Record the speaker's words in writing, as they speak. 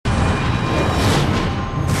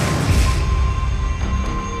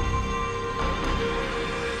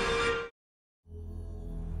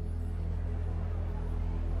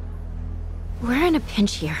in a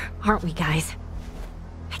pinch here, aren't we, guys?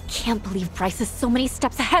 I can't believe Bryce is so many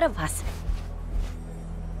steps ahead of us.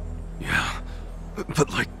 Yeah,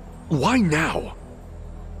 but like, why now?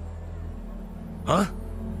 Huh?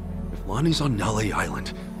 If Lonnie's on Nale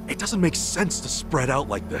Island, it doesn't make sense to spread out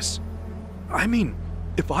like this. I mean,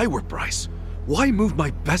 if I were Bryce, why move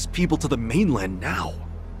my best people to the mainland now?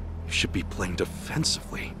 You should be playing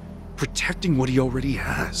defensively, protecting what he already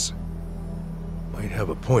has. Might have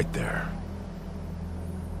a point there.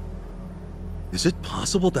 Is it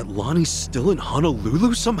possible that Lonnie's still in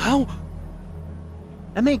Honolulu somehow?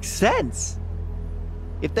 That makes sense.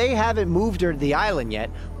 If they haven't moved her to the island yet,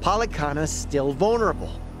 Palikana's still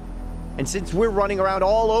vulnerable. And since we're running around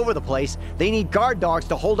all over the place, they need guard dogs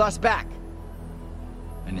to hold us back.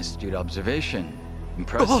 An astute observation.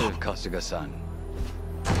 Impressive, Kasuga-san.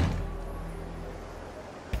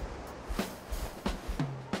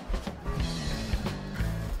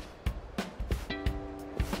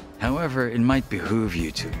 However, it might behoove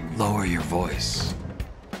you to lower your voice.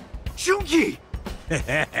 Joon-gi!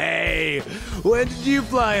 Hey, when did you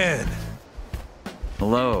fly in?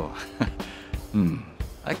 Hello.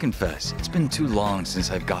 I confess, it's been too long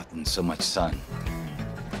since I've gotten so much sun.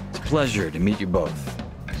 It's a pleasure to meet you both.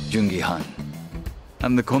 Joon-gi-han.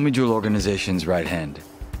 I'm the Komijul organization's right hand.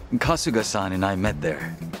 Kasuga-san and I met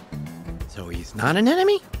there. So he's not an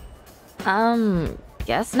enemy?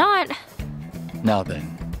 Guess not. Now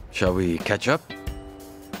then, shall we catch up?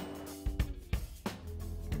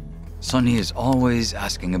 Sunny is always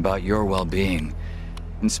asking about your well-being.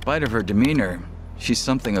 In spite of her demeanor, she's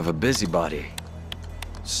something of a busybody.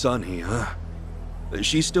 Sunny, huh?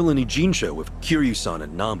 She's still in Ijinsha with Kiryu-san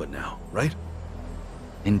and Namba now, right?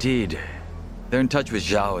 Indeed. They're in touch with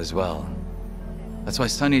Zhao as well. That's why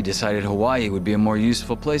Sunny decided Hawaii would be a more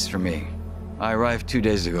useful place for me. I arrived 2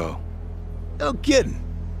 days ago. No kidding.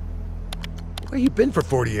 Where you been for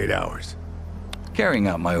 48 hours? Carrying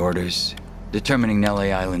out my orders. Determining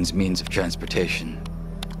Nele Island's means of transportation.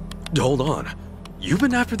 Hold on. You've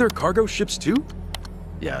been after their cargo ships too?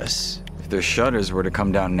 Yes. If their shutters were to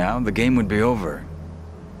come down now, the game would be over.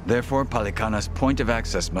 Therefore, Palikana's point of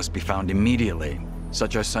access must be found immediately.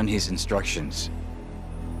 Such are Sunhee's instructions.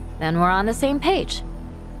 Then we're on the same page.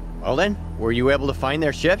 Well then, were you able to find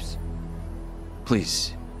their ships?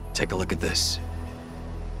 Please, take a look at this.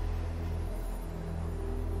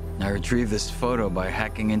 I retrieved this photo by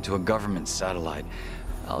hacking into a government satellite.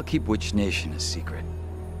 I'll keep which nation a secret.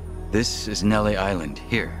 This is Nele Island,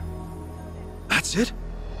 here. That's it?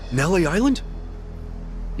 Nale Island?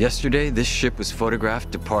 Yesterday, this ship was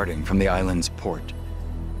photographed departing from the island's port.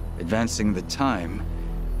 Advancing the time,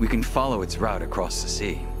 we can follow its route across the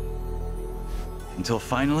sea. Until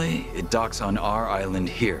finally, it docks on our island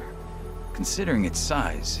here. Considering its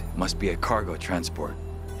size, it must be a cargo transport.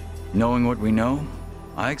 Knowing what we know,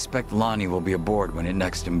 I expect Lonnie will be aboard when it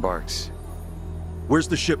next embarks. Where's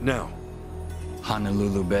the ship now?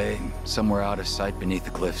 Honolulu Bay, somewhere out of sight beneath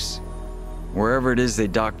the cliffs. Wherever it is they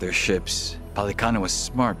dock their ships, Palikana was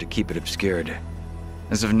smart to keep it obscured.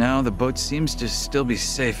 As of now, the boat seems to still be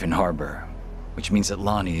safe in harbor, which means that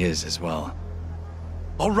Lonnie is as well.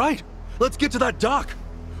 All right, let's get to that dock.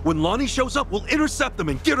 When Lonnie shows up, we'll intercept them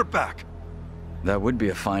and get her back. That would be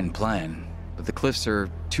a fine plan, but the cliffs are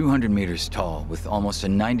 200 meters tall with almost a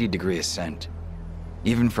 90-degree ascent.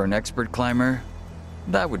 Even for an expert climber,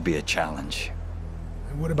 that would be a challenge.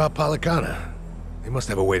 And what about Palikana? They must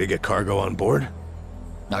have a way to get cargo on board.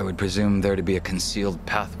 I would presume there to be a concealed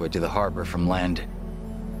pathway to the harbor from land.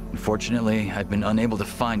 Unfortunately, I've been unable to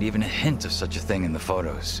find even a hint of such a thing in the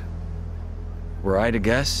photos. Were I to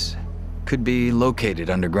guess, could be located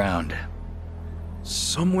underground.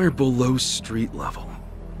 Somewhere below street level.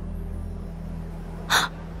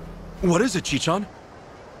 What is it, Chichan?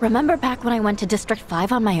 Remember back when I went to District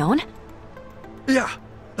 5 on my own? Yeah,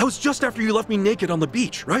 that was just after you left me naked on the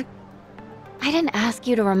beach, right? I didn't ask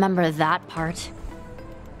you to remember that part.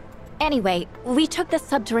 Anyway, we took the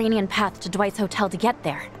subterranean path to Dwight's hotel to get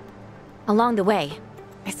there. Along the way,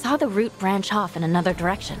 I saw the route branch off in another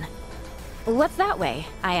direction. "What's that way?"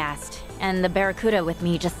 I asked, and the Barracuda with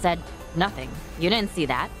me just said, "Nothing. You didn't see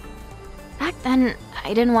that." Back then,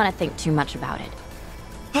 I didn't want to think too much about it.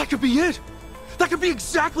 That could be it! That could be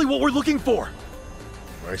exactly what we're looking for!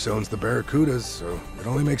 Bryce owns the Barracudas, so it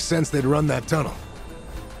only makes sense they'd run that tunnel.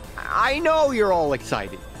 I know you're all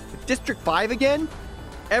excited. But District 5 again?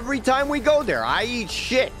 Every time we go there, I eat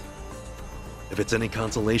shit. If it's any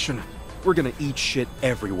consolation, we're gonna eat shit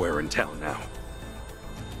everywhere in town now.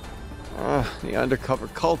 The undercover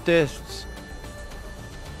cultists.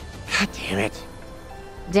 God damn it.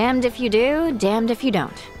 Damned if you do, damned if you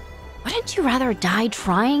don't. Wouldn't you rather die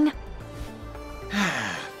trying?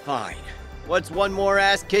 Fine. What's one more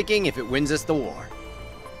ass kicking if it wins us the war?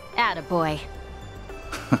 Attaboy.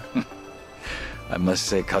 I must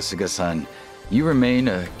say, Kasuga-san, you remain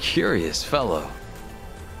a curious fellow.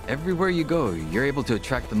 Everywhere you go, you're able to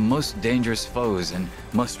attract the most dangerous foes and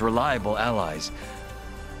most reliable allies.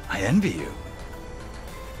 I envy you.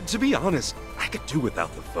 To be honest, I could do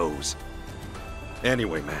without the foes.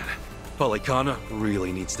 Anyway, man, Polycana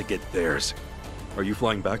really needs to get theirs. Are you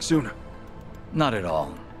flying back soon? Not at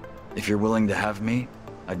all. If you're willing to have me,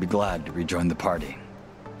 I'd be glad to rejoin the party.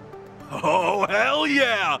 Oh, hell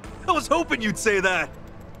yeah! I was hoping you'd say that!